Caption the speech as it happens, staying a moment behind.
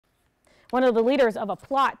One of the leaders of a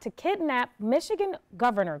plot to kidnap Michigan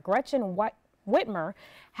Governor Gretchen Whitmer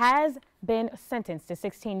has been sentenced to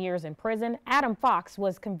 16 years in prison. Adam Fox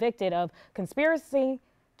was convicted of conspiracy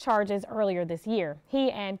charges earlier this year. He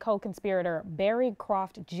and co-conspirator Barry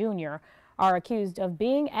Croft Jr. are accused of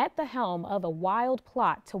being at the helm of a wild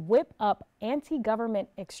plot to whip up anti-government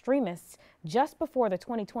extremists just before the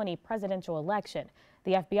 2020 presidential election.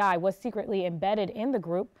 The FBI was secretly embedded in the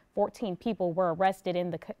group. 14 people were arrested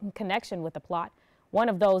in connection with the plot. One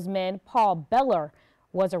of those men, Paul Beller,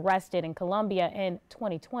 was arrested in Colombia in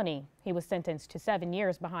 2020. He was sentenced to 7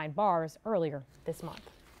 years behind bars earlier this month.